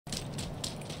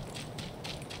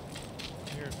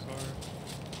hear a car.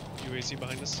 UAC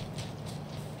behind us.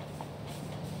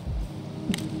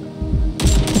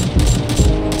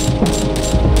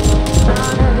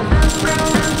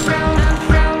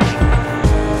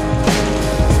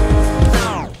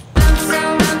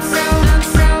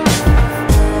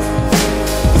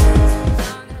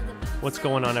 What's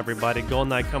going on, everybody? Golden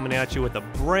Knight coming at you with a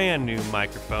brand new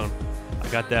microphone. I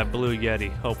got that Blue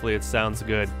Yeti. Hopefully it sounds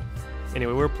good.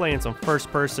 Anyway, we're playing some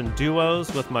first-person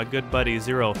duos with my good buddy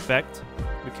Zero Effect.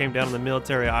 We came down to the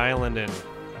military island and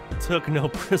took no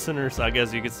prisoners, I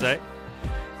guess you could say.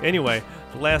 Anyway,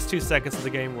 the last 2 seconds of the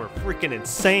game were freaking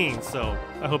insane, so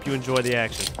I hope you enjoy the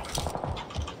action.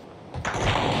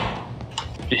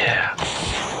 Yeah.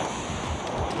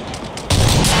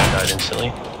 I died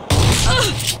instantly.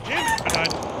 Damn it, I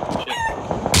died.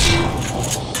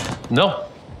 Shit. No!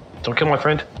 Don't kill my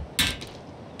friend.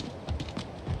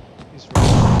 He's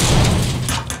right.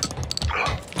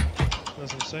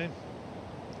 That's what I'm saying.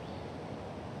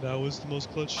 That was the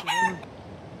most clutch shit ever.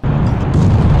 I'm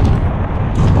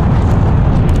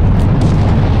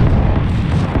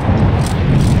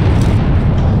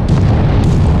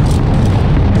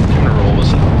gonna roll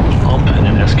with an ump and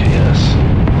an SKS.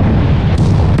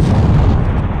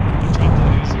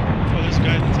 Oh, there's a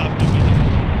guy at the top of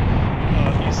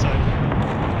the east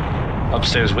side.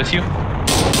 Upstairs with you?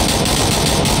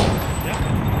 Yeah.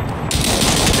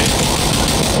 Okay.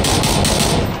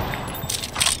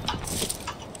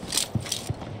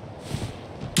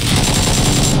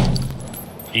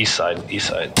 East side, east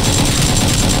side.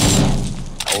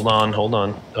 Hold on, hold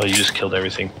on. Oh, you just killed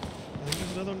everything. I think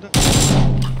there's another one down.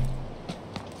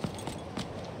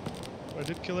 I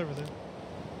did kill everything.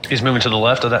 He's moving to the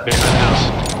left of that big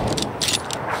house.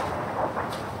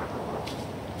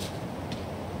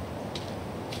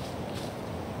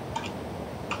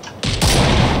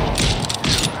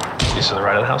 He's to the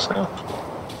right of the house now?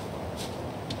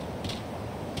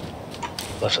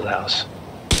 Left of the house.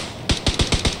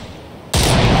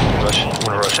 I'm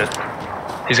gonna rush it.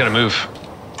 He's gonna move.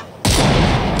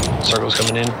 Circle's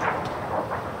coming in.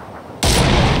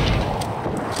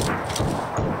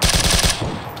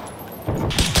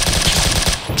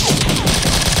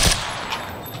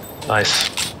 Nice.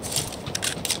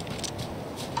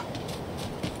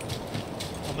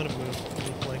 I'm gonna move. I'm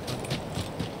gonna flank on him.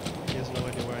 He has no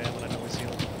idea where I am and I know he's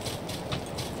healing.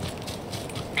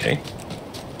 Okay.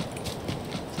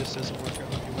 If this doesn't work, I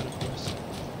hope you win, of course.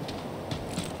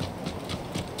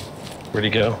 Where'd he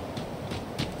go?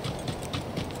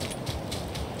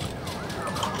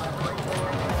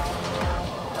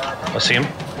 I see him.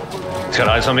 He's got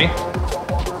eyes on me.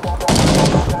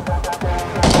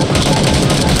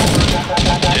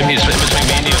 Jim, he's in between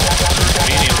me and you.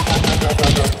 Me and you.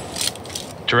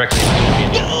 Directly in between me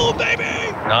and you. Oh, baby!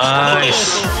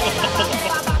 Nice.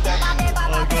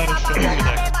 Oh, God, it's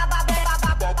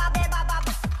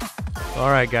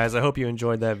Alright, guys, I hope you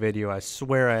enjoyed that video. I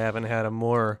swear I haven't had a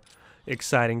more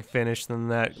exciting finish than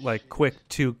that, like, quick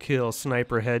 2-kill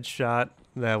sniper headshot.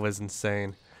 That was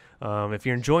insane. If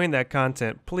you're enjoying that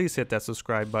content, please hit that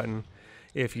subscribe button.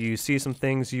 If you see some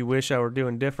things you wish I were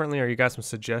doing differently or you got some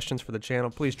suggestions for the channel,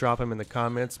 please drop them in the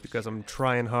comments because I'm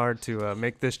trying hard to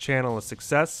make this channel a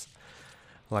success.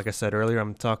 Like I said earlier,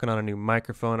 I'm talking on a new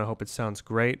microphone. I hope it sounds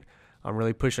great. I'm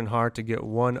really pushing hard to get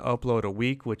 1 upload a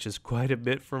week, which is quite a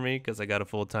bit for me because I got a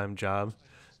full-time job.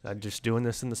 I'm just doing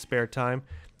this in the spare time.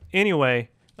 Anyway,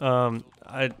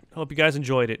 I hope you guys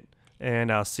enjoyed it,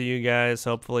 and I'll see you guys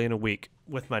hopefully in a week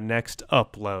with my next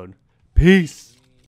upload. Peace!